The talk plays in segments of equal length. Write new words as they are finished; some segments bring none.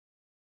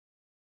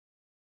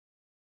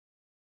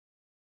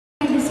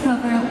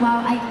discover,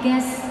 wow, I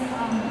guess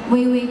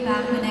way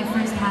back when I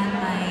first had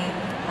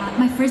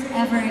my first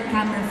ever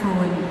camera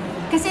phone.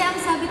 Kasi ang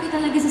sabi ko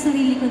talaga sa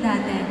sarili ko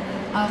dati,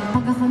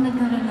 pag ako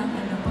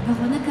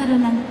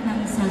nagkaroon ng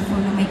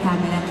cellphone na may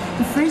camera,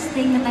 the first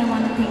thing that I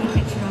want to take a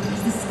picture of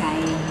is the sky.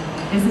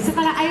 So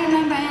parang I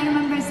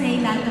remember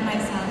saying that to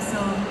myself.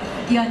 So,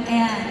 yun,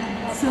 ayan.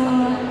 So,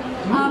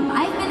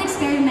 I've been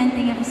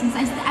experimenting ever since.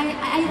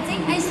 I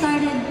think I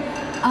started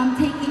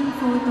taking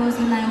photos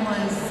when I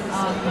was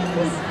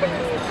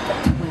 12.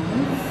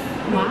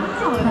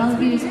 Wow,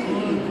 12 years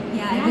old.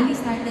 Yeah, I really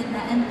started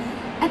that. And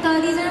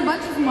these are a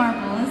bunch of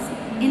marbles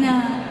in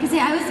a. Kasi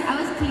I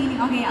was cleaning.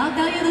 Okay, I'll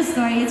tell you the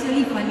story. It's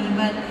really funny,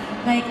 but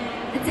like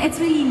it's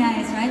really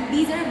nice, right?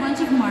 These are a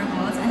bunch of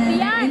marbles, and then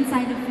they're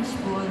inside a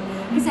fishbowl.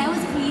 Kasi I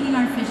was cleaning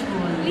our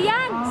fishbowl.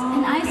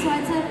 And I saw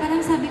it.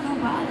 Parang sabi ko,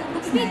 wow, that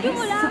looks nice. So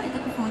I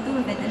took a photo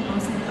of it and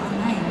posted it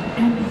online.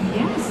 And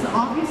yes,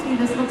 obviously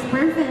this looks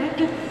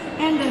perfect.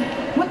 And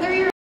what are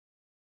your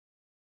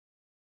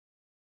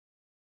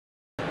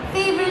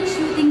favorite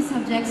shooting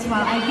subjects?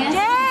 Well, I guess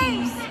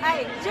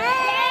I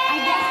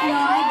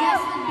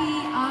guess would be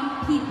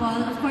people,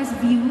 of course,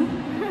 view,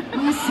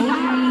 mga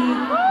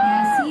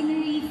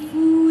scenery,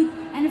 food,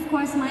 and of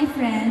course my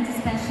friends,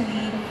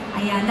 especially.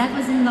 Ayan, that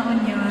was in La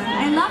Union.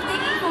 I love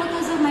taking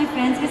photos of my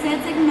friends kasi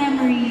it's like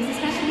memories,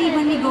 especially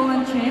when we go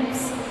on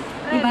trips.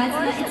 Diba?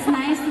 It's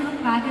nice to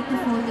look back at the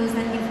photos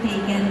that you've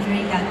taken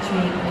during that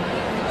trip.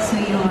 So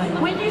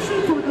yun. When you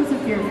shoot photos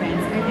of your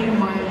friends, are they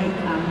more like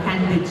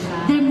candid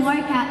shots? They're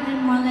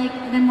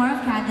more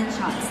of candid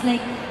shots.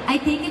 Like I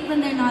take it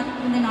when they're not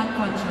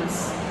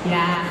conscious.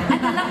 Yeah.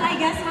 I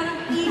guess one of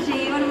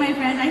EJ, one of my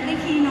friends, I think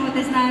he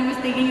noticed that I was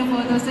taking a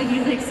photo, so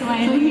he's like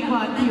smiling. So he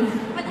caught you.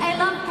 But I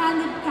love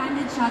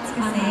candid shots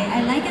kasi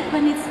I like it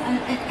when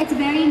it's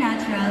very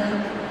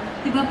natural.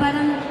 Diba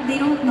parang they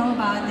don't know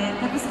about it.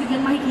 Tapos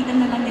biglang makikita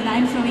na lang nila,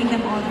 I'm showing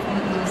them all the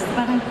photos.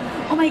 Parang,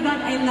 oh my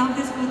God, I love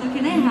this photo,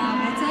 can I have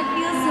it? So it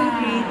feels so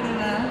great,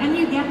 diba? And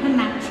you get the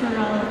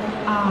natural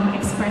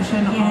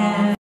expression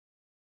of.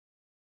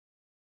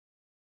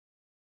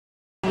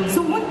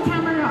 So what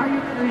camera are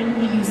you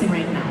currently using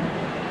right now?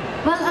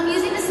 Well, I'm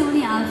using the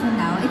SONY Alpha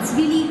now. It's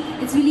really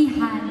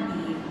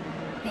handy.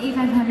 The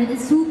A500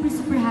 is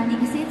super handy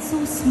kasi it's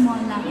so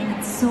small lang and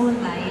it's so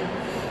light.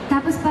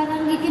 Tapos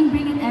parang you can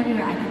bring it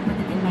everywhere. I can put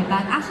it in my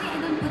bag. Actually, I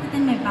don't put it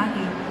in my bag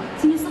eh.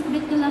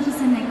 Sinusukbit ko lang siya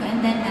sa neck ko and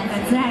then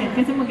that's right.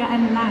 Kasi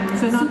magaan lang.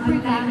 So not super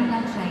gaan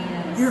lang siya,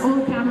 yes. Your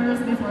old cameras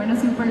before na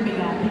super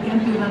bigat. You can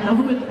do that the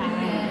whole time.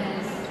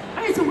 Yes.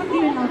 Alright, so what do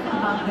you love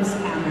about this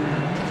camera?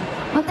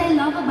 What I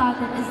love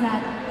about it is that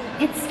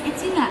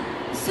it's yun nga,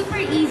 super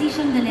easy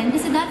siyang dalhin.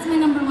 Kasi that's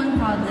my number one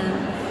problem.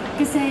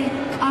 Kasi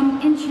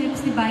in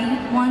trips, diba, you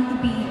want to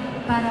be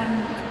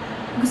parang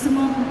gusto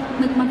mo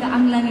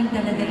magaang lang yung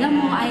dala-dala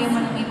mo, ayaw mo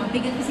na may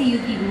mabigat kasi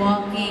you'd be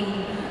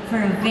walking for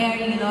a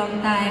very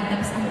long time,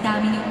 tapos ang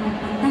dami niyong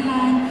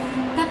pupuntahan.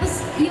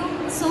 Tapos yung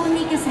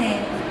Sony kasi,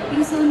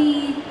 yung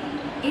Sony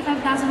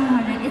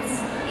A5100,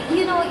 it's,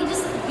 you know, you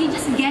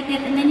just get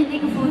it and then you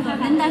take a photo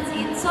and that's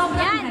it.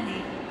 Sobrang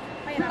dali.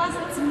 Plus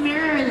it's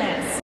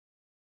mirrorless.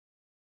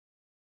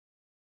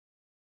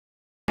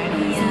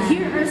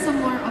 Here are some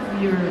more of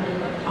your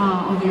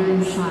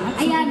shots.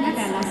 Ayan,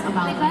 tell us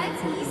about it.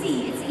 It's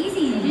easy. It's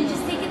easy. You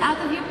just take it out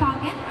of your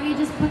pocket or you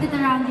just put it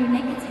around your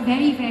neck. It's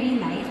very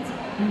light.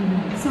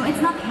 So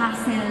it's not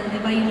hassle,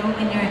 diba? You know,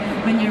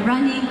 when you're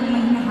running, kung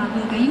may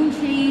hinahabol kayong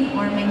train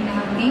or may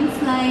hinahabol kayong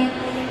flight,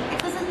 it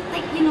doesn't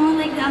like, you know,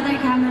 like the other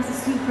cameras is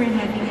super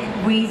heavy and it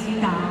weighs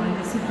you down.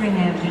 It's super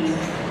heavy.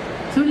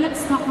 So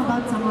let's talk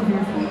about some of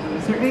your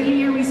photos. So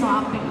earlier we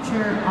saw a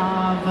picture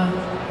of.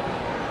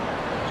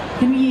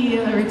 Can we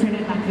return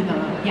it back to the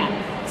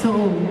So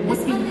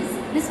this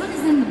one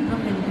is in the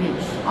Brooklyn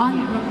Bridge, on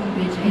the Brooklyn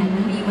Bridge, and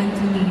we went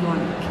to New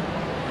York.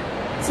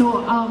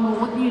 So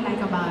what do you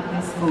like about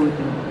this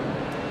photo?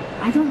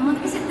 I don't know,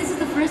 because this is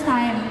the first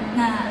time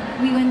that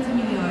we went to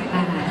New York,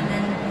 and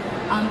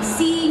then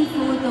seeing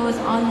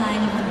photos online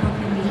of the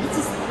Brooklyn Bridge,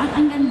 it's just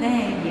ang ganda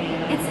eh.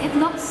 Yeah. It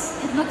looks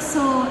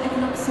so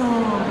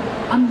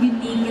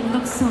unique. It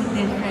looks so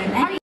different.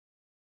 And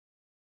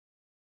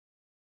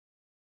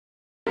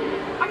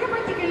are you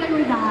particular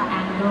with the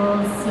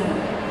angles?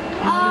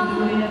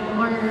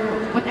 Or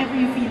whatever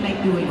you feel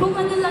like doing? Kung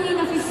ano lang yung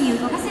nafe-feel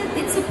ko. Kasi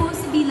it's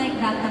supposed to be like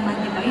that naman,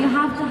 diba? You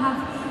have to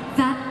have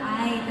that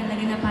eye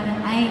talaga na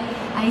parang,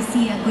 I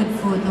see a good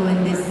photo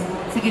in this,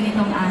 sa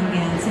ganitong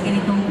angle, sa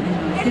ganitong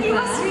ano. And you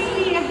must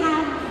really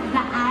have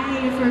the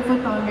eye for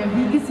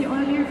photography kasi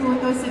all your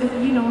photos,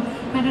 you know,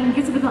 parang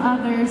kasi with the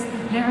others,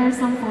 there are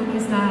some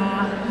photos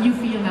na you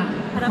feel na,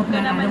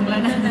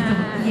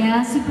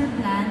 yeah, super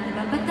planned,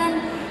 diba? But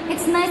then,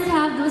 it's nice to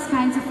have those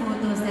kinds of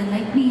photos then,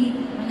 like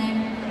me, when I'm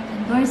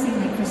endorsing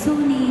like for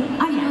SONY,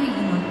 you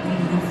know,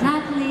 the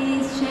flat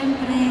lays,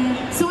 syempre.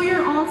 So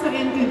you're also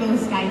into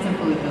those kinds of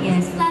photos?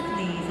 Yes, flat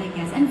lays, I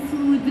guess. And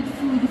food, with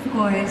food, of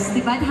course.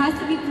 Diba? It has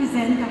to be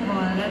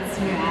presentable. That's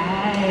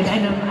right.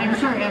 And I'm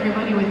sure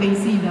everybody, when they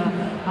see the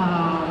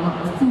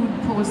food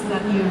post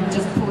that you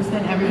just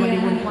posted, everybody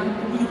would want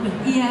to eat the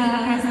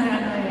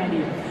restaurant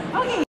already.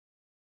 Okay.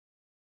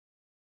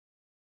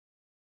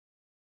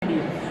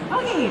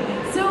 Okay,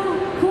 so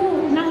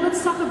now let's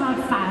talk about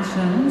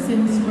fashion,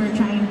 since we're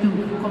trying to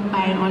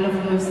combine all of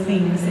those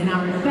things in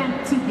our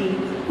event today.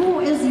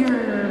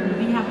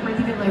 Do you have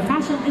particular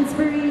fashion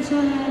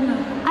inspiration?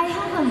 I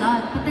have a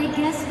lot, but I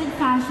guess with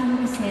fashion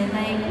kasi,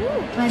 like,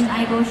 when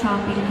I go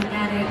shopping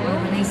together or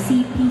when I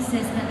see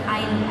pieces that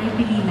I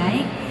really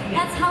like,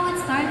 that's how it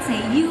starts,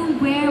 eh? You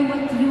wear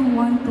what you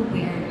want to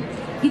wear.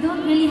 You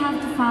don't really have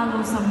to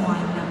follow someone.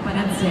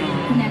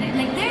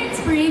 Like, they're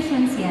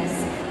inspirations,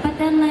 yes. But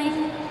then, like,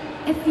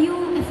 if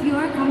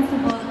you're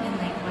comfortable in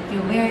like what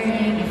you're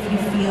wearing, if you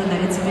feel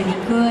that it's really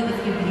good,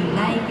 if you really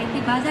like it,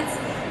 diba?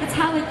 That's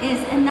how it is.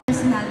 And that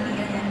personality,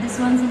 and this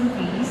one's in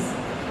Greece.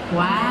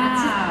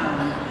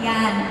 Wow!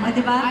 Yan. O,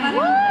 diba?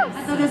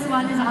 So this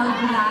one is all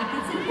black.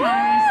 It's in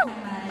Paris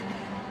naman.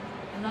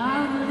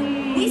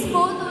 Lovely! These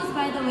photos,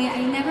 by the way,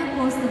 I never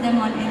posted them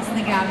on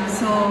Instagram.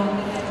 So,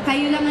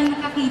 kayo lang ang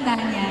nakakita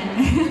niyan.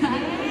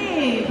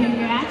 Hey,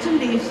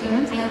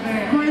 congratulations!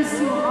 Of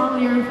course, to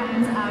all your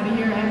fans out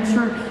here, I'm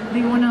sure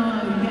they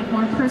wanna get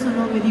more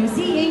personal with you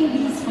seeing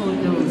these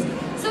photos.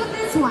 So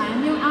this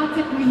one, yung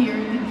outfit mo here,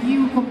 did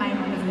you combine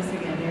all of this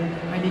together?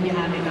 Or did you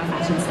have like a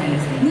fashion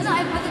stylist? No,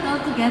 I put it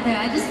all together.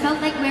 I just felt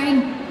like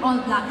wearing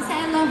all black. Kasi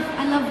I love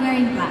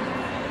wearing black.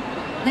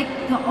 Like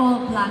the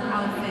all black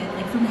outfit,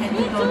 like from head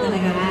to toe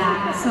talaga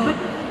black. So,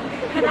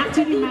 it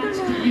actually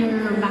matched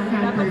your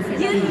background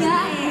perfectly. Yun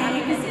nga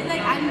eh. Kasi like,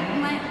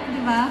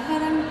 diba?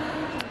 Parang,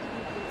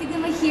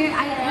 tignan mo here,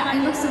 I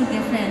look so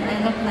different.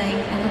 I look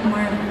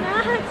more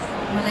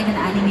like an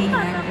anime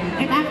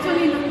character. It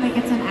actually looked like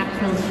it's an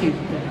actual shoot.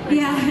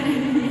 Yeah.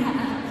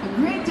 So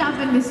great job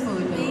in this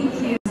photo. Thank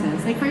you.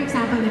 Like for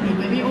example, Nadine,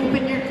 when you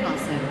open your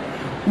closet,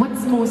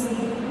 what's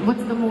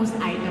the most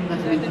item that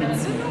we can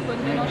see?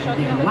 There are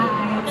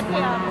whites,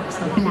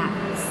 blacks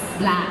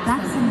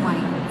and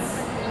whites.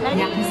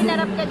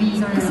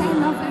 Kasi I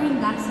love wearing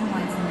blacks and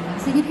whites.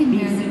 So you can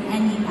wear them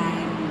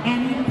anytime.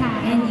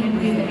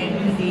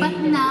 But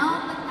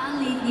now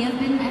lately, I've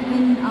been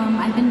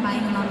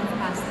buying a lot of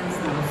pastel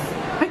stuff.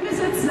 Because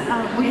it's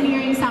we're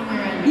nearing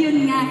summer.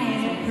 Yun nga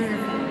eh.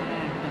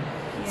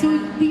 Perfect. So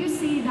do you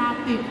see that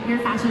your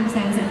fashion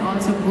sense it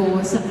also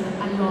goes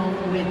along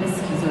with the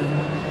season?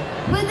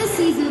 With the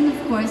season,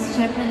 of course,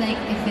 syempre like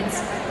if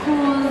it's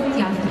cold,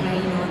 you have to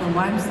wear, the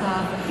warm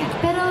stuff. Yeah.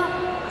 Pero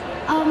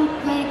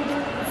like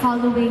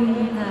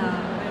following the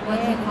what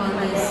do you call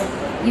this?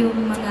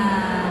 Yung mga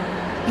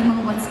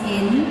what's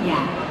in.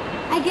 Yeah.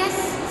 I guess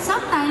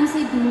sometimes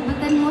I do, but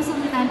then most of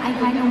the time I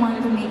kind of want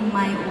to make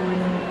my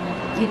own,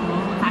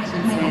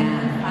 fashion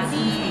statement.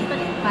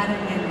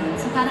 Parang ganun.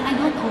 So parang I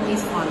don't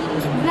always follow.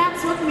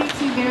 That's what makes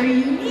you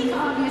very unique,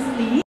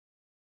 obviously.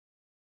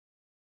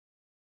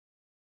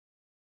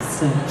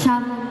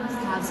 Travel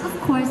must-haves. Of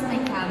course,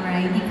 my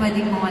camera. Hindi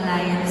pwedeng mawala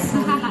yan.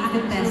 So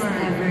the best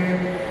ever.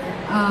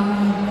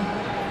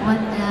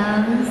 What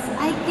else?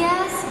 I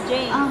guess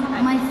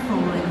my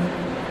phone.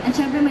 And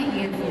syempre my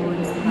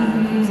earphones.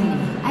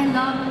 I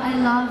love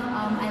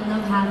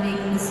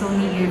having the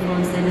SONY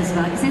earphones then as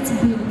well because it's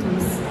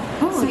Bluetooth.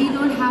 So you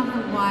don't have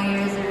the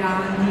wires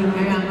around you.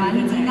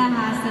 Hindi na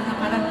hassle na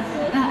parang,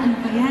 ano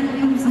ba yan?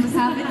 Yung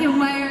sumasabit yung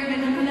wire,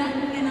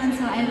 ganun.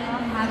 So I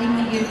love having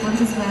my earphones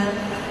as well.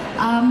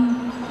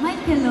 My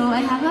pillow,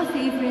 I have a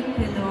favorite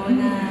pillow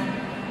na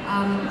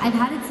I've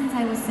had it since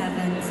I was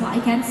 7, so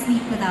I can't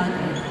sleep without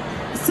it.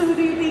 So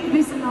do you take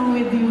this along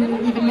with you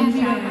even when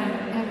you travel?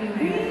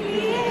 Everywhere.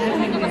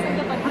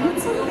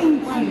 That's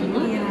something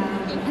cute.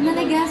 Yeah. And then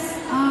I guess,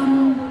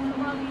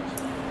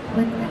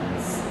 what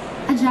else?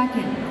 A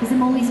jacket, because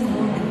I'm always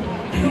cold.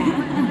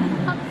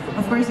 Yeah.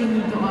 Of course, you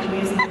need to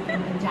always have a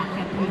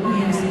jacket with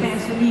you,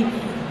 especially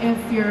if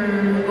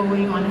you're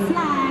going on a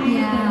flight.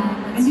 Yeah.